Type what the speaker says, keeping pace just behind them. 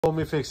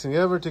Me fixing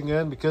everything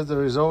in because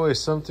there is always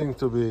something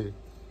to be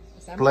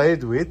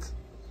played with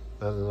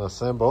and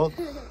assembled.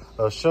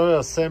 I'll show you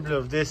assembly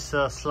of this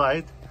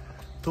slide,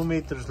 2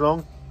 meters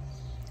long.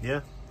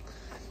 Yeah,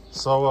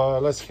 so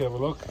let's have a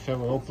look. I have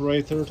an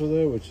operator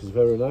today, which is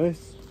very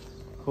nice.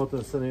 Hot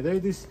and sunny day.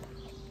 This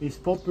is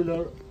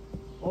popular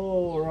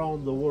all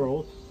around the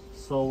world,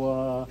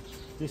 so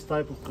this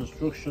type of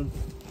construction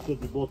could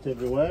be bought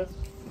everywhere.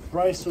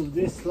 Price of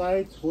this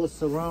slide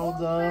was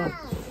around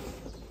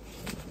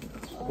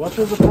what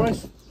was the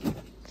price?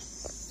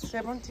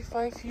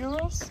 75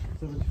 euros.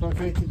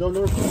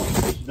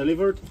 $75–80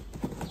 delivered?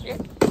 Yeah.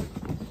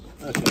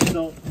 Okay,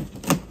 so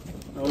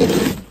I will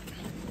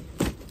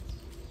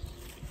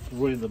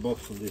ruin the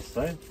box on this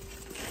side.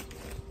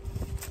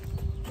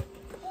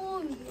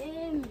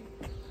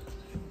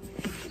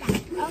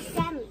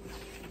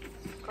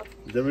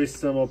 There is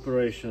some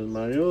operation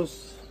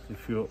manuals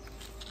if you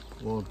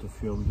want to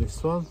film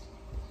this one.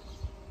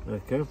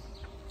 Okay,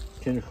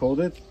 can you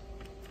hold it?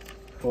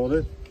 Hold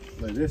it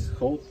like this.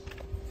 Hold.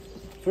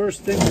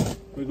 First thing,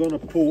 we're gonna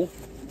pull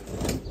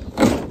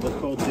the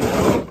whole thing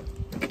out.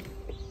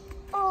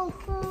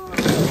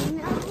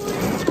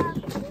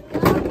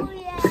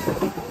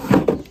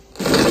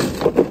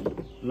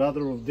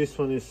 Ladder of this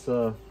one is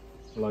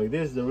like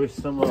this. There is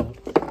some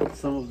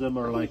of them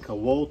are like a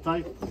wall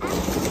type.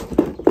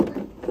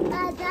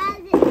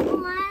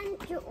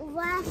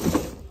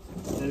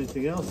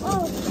 Anything else?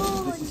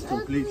 This is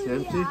completely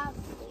empty.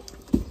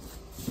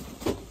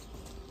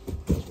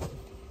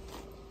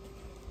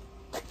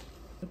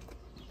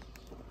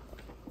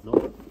 No.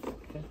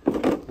 Okay.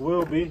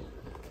 Will be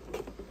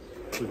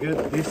to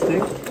get this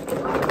thing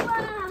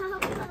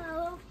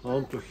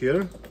onto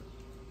here,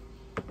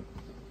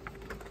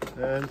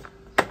 and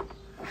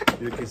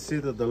you can see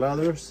that the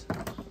ladders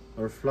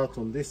are flat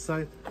on this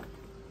side,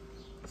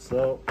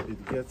 so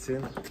it gets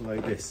in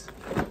like this.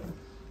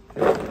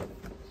 Okay.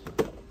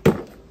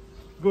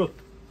 Good.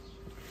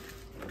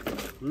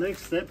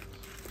 Next step,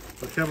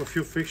 we have a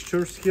few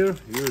fixtures here.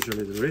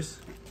 Usually there is.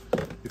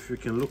 If you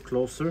can look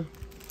closer.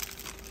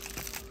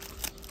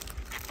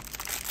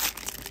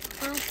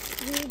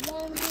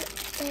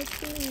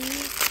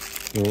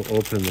 We'll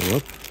open them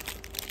up.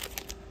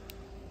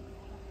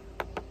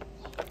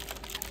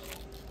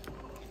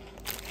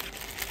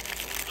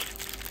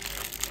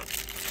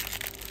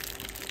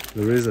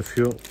 There is a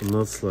few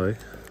nuts like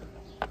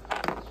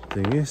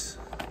thingies.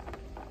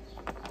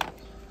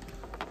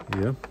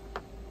 Yeah.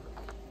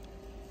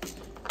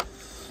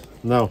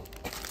 Now,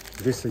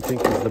 this I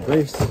think is the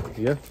base.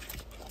 Yeah.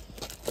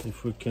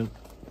 If we can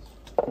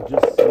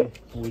just see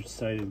which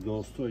side it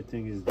goes to, I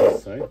think it's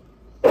this side.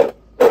 It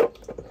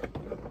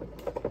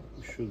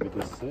should be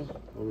this side,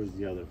 or is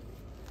the other?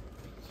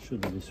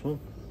 Should be this one.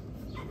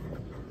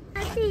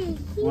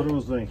 What I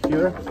was doing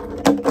here,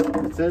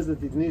 it says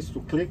that it needs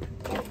to click,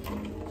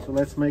 so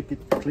let's make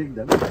it click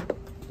then.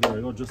 There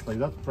we go, just like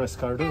that. Press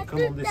harder,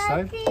 come on this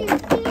side.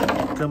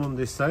 Come on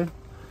this side.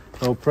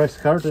 Now press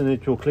hard and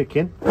it will click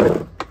in.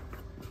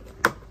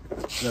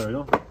 There we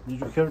go. Did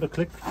you hear the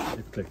click?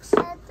 It clicks.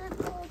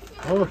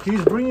 Oh,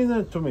 he's bringing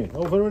it to me.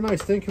 Oh, very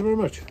nice. Thank you very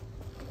much.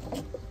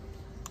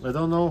 I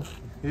don't know.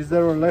 Is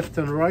there a left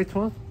and right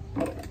one?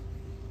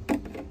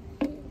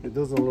 It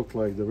doesn't look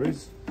like there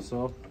is.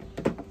 So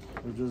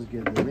we'll just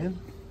get them in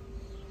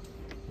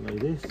like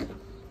this.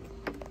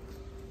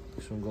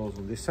 This one goes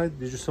on this side.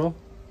 Did you saw?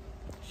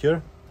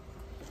 Here?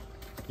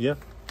 Yeah.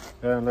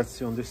 And let's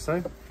see on this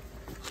side.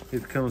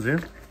 It comes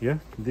in. Yeah.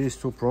 These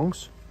two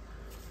prongs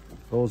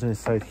goes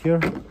inside here,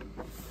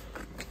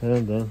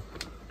 and then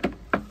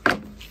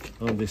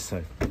on this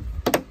side.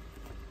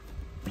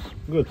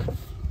 Good.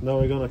 Now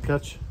we're gonna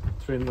catch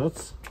 3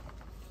 nuts.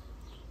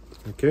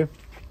 Okay.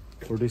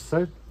 For this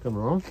side, come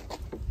around.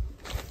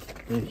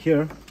 And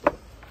here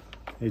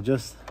it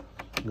just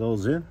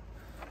goes in,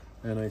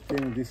 and I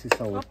think this is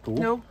our tool.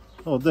 No.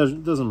 Oh,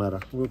 doesn't matter.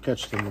 We'll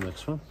catch it in the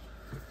next one.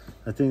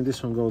 I think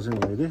this one goes in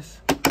like this,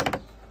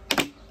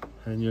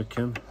 and you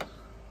can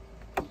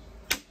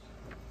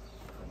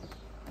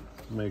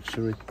make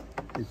sure it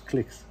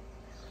clicks.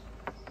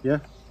 Yeah,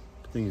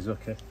 I think it's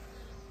okay.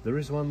 There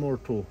is one more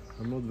tool.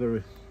 I'm not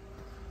very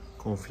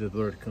confident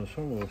where it comes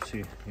from. We'll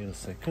see in a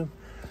second.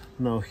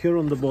 Now here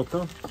on the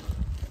bottom,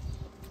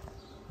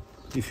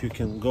 if you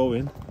can go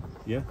in,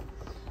 yeah,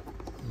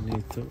 you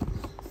need to.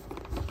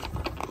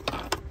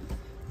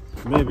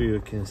 Maybe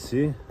you can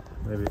see,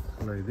 maybe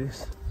like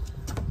this.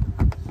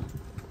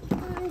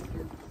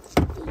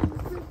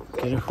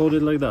 Can you hold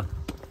it like that?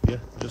 Yeah,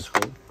 just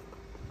hold.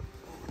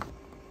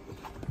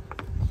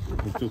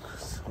 It took,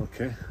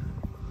 okay.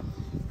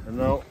 And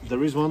now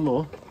there is one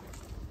more.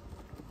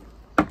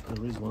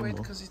 There is one more.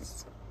 Because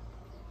it's...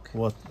 Okay.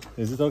 What?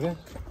 Is it okay?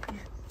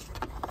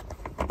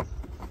 Yeah.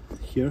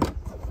 Here?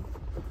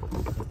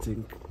 I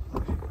think...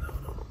 Okay,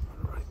 no,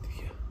 right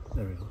here.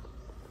 There we go.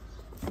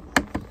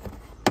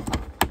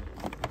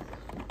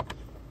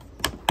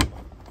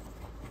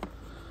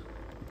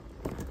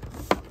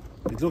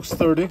 It looks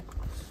sturdy,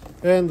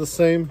 and the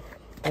same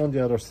on the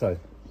other side.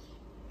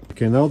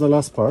 Okay, now the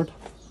last part.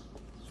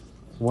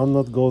 one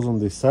nut goes on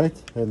this side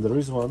and there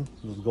is one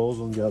that goes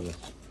on the other.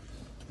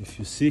 If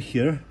you see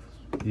here,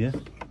 yeah,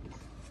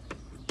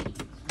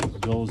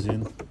 it goes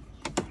in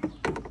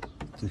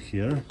to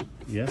here,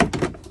 yeah,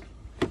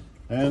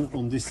 and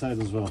on this side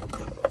as well.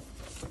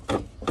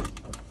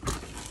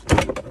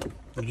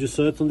 Did you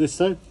saw it on this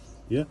side?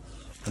 Yeah.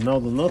 And now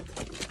the nut,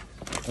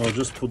 I'll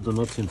just put the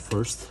nuts in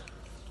first.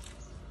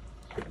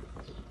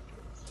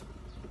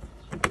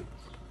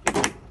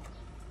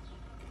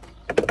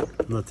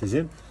 Nut is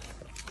in.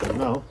 And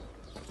now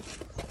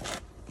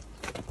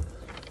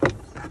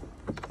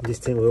this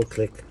thing will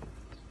click.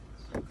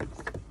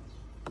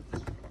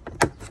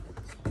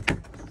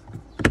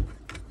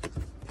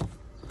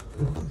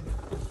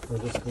 I'll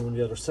just go on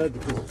the other side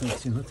because I can't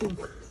see nothing.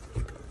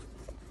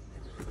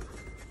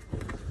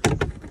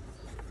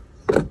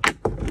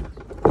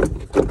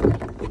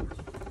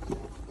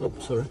 Oh,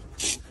 sorry.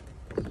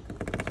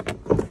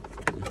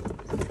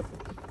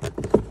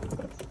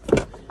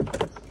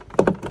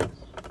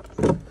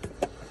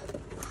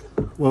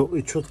 Well,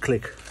 it should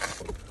click.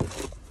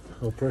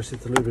 I'll press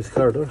it a little bit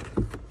harder.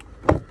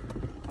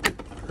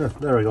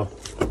 There we go.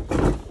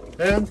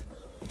 And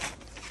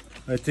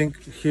I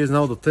think here's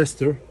now the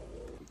tester.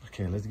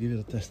 Okay, let's give it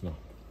a test now.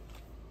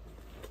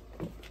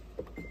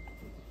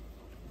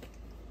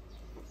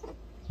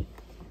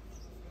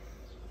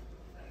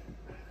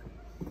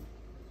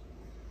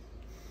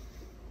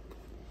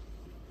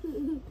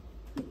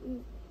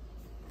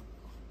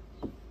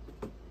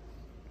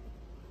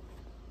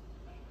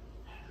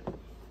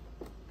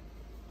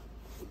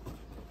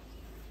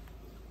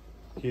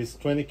 He's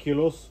 20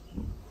 kilos.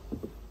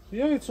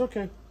 Yeah, it's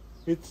okay.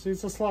 It's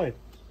a slide.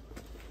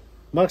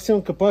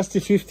 Maximum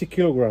capacity 50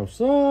 kilograms.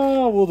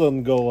 I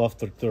wouldn't go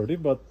after 30,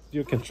 but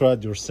you can try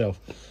it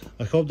yourself.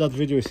 I hope that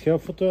video is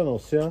helpful to you, and I'll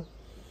see you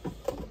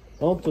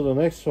on to the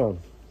next one.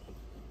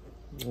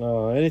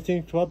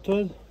 Anything to add to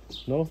it?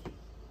 No?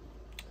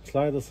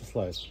 Slide is a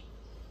slide.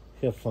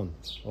 Have fun.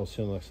 I'll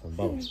see you next time.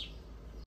 Bye.